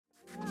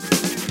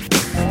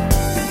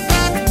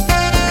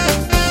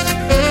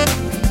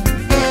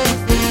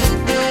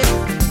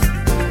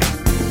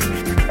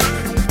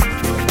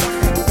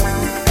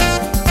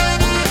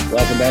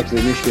to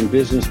the Michigan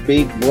Business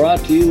Beat, brought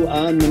to you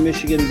on the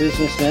Michigan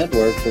Business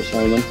Network. Chris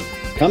Holman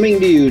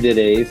coming to you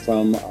today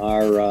from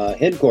our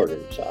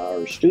headquarters,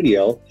 our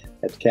studio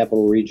at the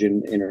Capital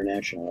Region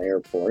International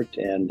Airport.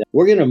 And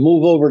we're going to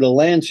move over to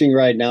Lansing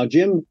right now.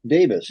 Jim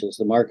Davis is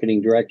the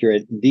marketing director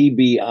at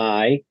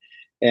DBI.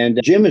 And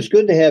Jim, it's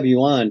good to have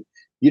you on.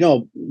 You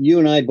know, you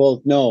and I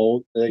both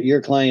know that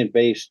your client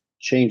base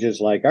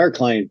changes like our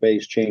client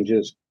base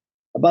changes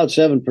about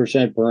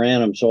 7% per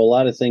annum. So a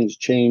lot of things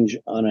change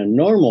on a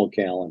normal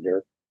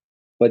calendar,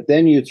 but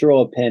then you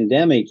throw a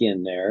pandemic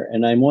in there.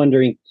 And I'm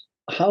wondering,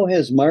 how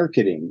has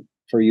marketing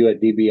for you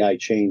at DBI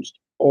changed,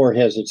 or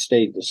has it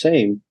stayed the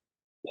same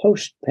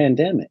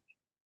post-pandemic?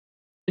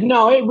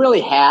 No, it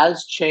really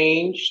has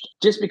changed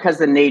just because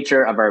the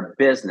nature of our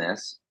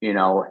business,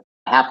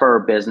 half of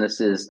our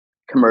business is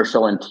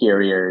commercial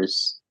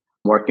interiors,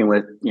 working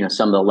with,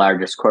 some of the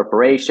largest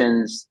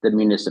corporations, the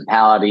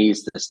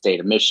municipalities, the state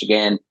of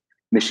Michigan,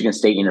 Michigan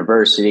State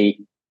University.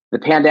 The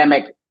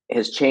pandemic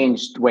has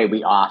changed the way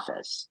we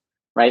office,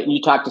 right? You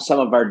talked to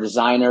some of our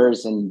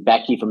designers and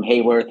Becky from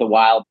Hayworth a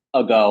while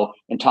ago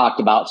and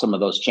talked about some of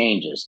those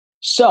changes.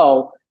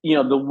 So,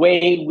 the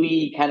way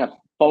we kind of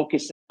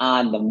focus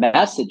on the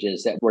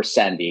messages that we're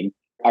sending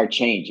are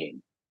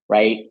changing,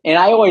 right? And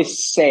I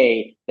always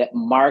say that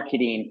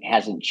marketing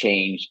hasn't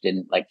changed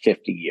in like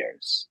 50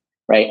 years,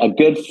 right? A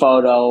good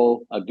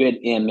photo, a good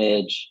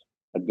image,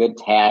 a good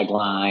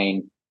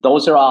tagline,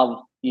 those are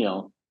all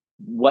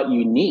what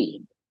you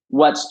need.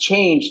 What's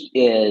changed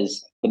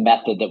is the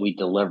method that we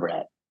deliver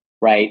it,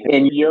 right?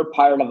 And you're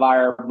part of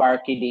our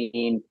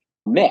marketing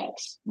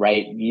mix,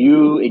 right?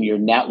 You and your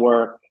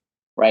network,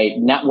 right?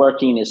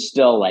 Networking is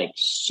still like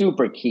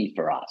super key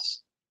for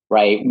us,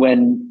 right?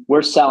 When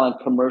we're selling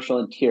commercial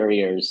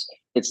interiors,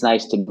 it's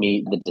nice to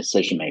meet the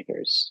decision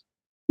makers.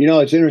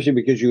 It's interesting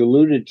because you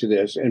alluded to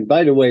this. And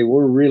by the way,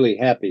 we're really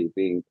happy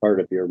being part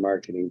of your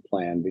marketing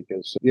plan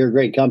because you're a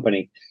great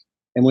company.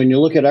 And when you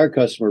look at our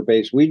customer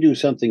base, we do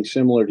something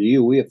similar to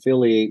you. We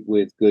affiliate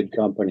with good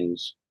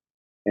companies.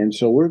 And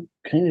so we're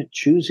kind of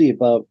choosy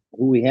about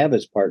who we have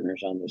as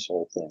partners on this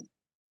whole thing.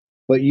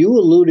 But you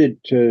alluded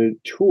to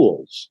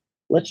tools.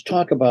 Let's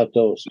talk about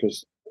those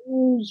because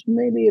those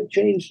maybe have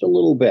changed a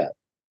little bit.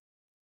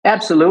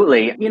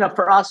 Absolutely.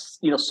 For us,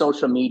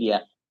 social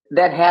media,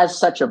 that has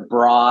such a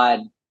broad,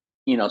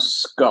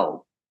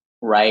 scope,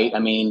 right? I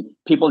mean,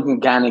 people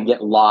can kind of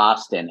get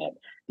lost in it.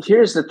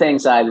 Here's the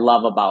things I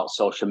love about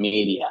social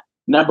media.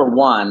 Number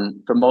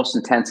one, for most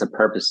intents and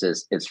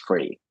purposes, it's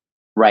free,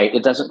 right?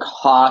 It doesn't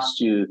cost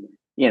you,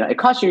 it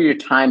costs you your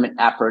time and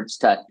efforts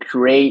to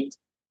create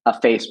a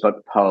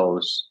Facebook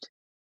post,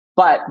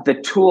 but the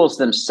tools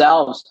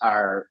themselves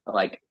are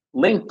like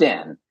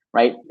LinkedIn,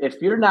 right?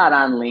 If you're not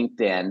on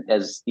LinkedIn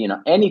as,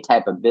 any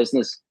type of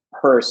business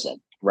person,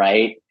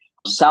 right?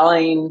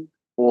 Selling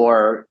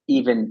or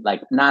even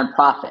like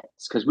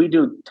nonprofits, because we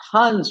do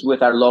tons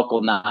with our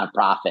local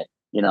nonprofit,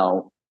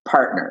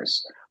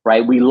 partners,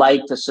 right? We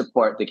like to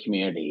support the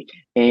community.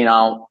 And,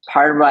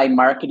 part of my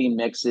marketing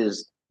mix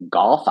is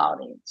golf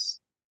outings,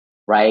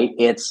 right?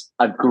 It's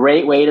a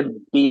great way to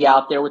be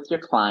out there with your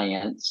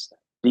clients.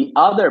 The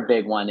other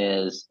big one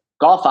is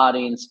golf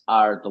outings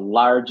are the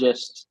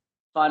largest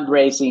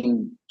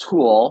fundraising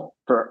tool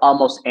for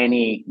almost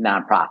any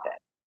nonprofit,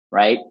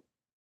 right?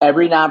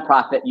 Every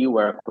nonprofit you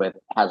work with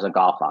has a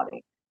golf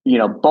outing.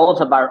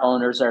 Both of our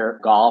owners are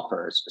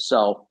golfers.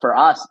 So for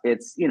us,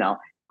 it's,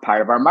 part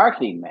of our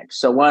marketing mix.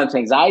 So one of the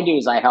things I do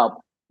is I help,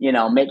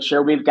 make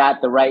sure we've got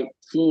the right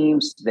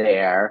teams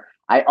there.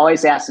 I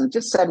always ask them,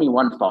 just send me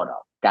one photo,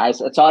 guys.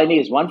 That's all I need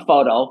is one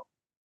photo,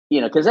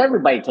 because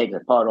everybody takes a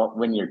photo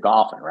when you're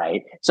golfing,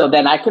 right? So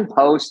then I can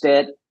post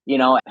it,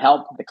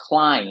 help the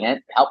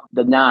client, help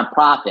the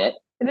nonprofit.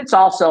 And it's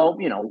also,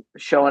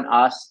 showing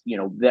us,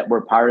 that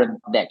we're part of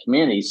that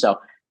community.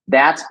 So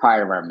that's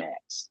part of our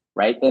mix,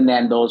 right? And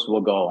then those will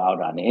go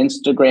out on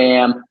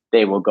Instagram.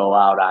 They will go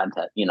out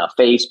onto,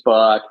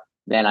 Facebook.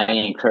 Then I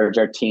encourage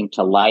our team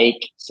to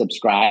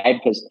subscribe,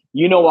 because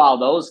all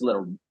those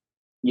little,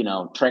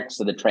 tricks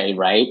of the trade,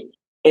 right?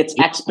 It's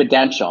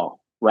exponential,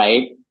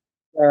 right?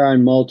 They're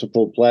on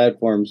multiple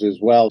platforms as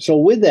well. So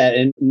with that,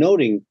 and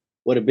noting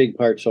what a big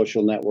part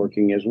social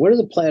networking is, what are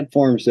the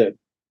platforms that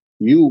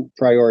you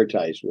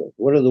prioritize with?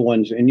 What are the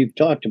ones, and you've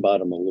talked about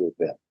them a little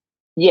bit.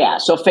 Yeah,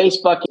 so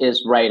Facebook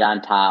is right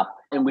on top,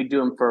 and we do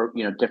them for,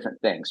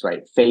 different things,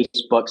 right?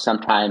 Facebook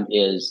sometimes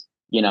is,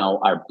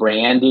 our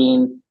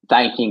branding,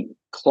 thanking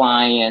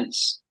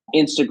clients.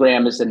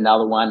 Instagram is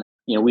another one.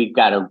 We've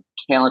got a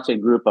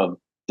talented group of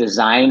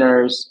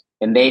designers,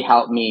 and they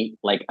help me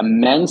like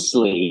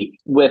immensely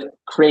with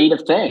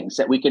creative things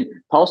that we can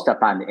post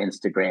up on the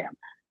Instagram.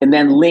 And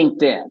then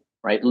LinkedIn,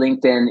 right?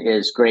 LinkedIn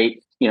is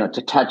great,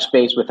 to touch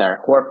base with our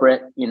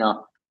corporate,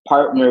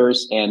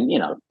 partners and,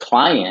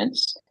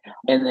 clients.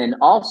 And then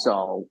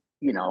also,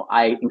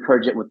 I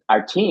encourage it with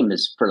our team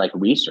is for like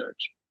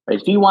research,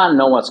 right? If you want to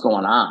know what's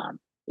going on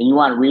and you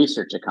want to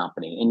research a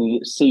company and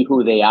you see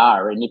who they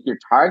are, and if you're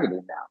targeting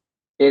them,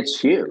 it's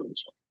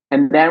huge.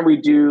 And then we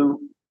do,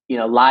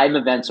 live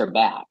events are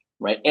back,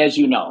 right? As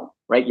you know,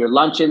 right? Your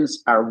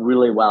luncheons are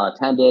really well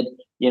attended.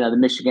 The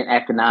Michigan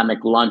Economic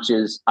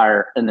Lunches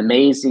are an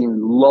amazing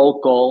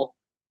local,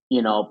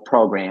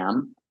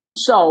 program.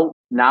 So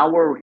now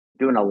we're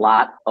doing a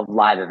lot of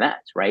live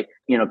events, right?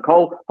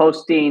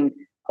 Co-hosting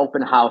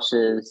open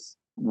houses.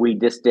 We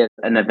just did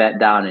an event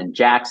down in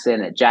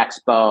Jackson at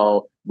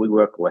Jaxpo. We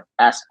work with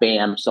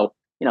SBAM. So,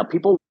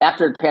 people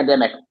after the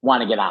pandemic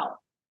want to get out.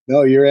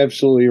 No, you're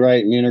absolutely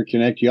right. And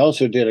interconnect. You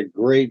also did a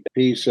great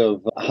piece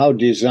of how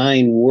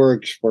design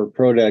works for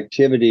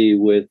productivity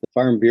with the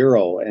Farm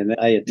Bureau. And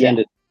I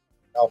attended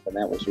myself, and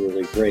that was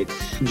really great.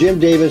 Jim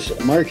Davis,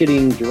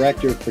 Marketing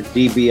Director for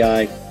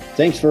DBI.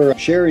 Thanks for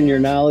sharing your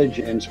knowledge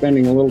and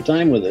spending a little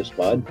time with us,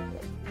 bud.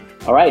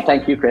 All right.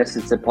 Thank you, Chris.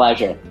 It's a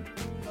pleasure.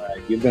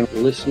 You've been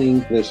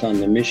listening to this on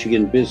the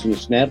Michigan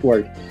Business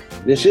Network.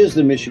 This is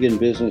the Michigan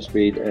Business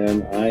Beat,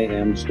 and I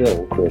am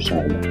still Chris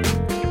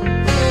Holman.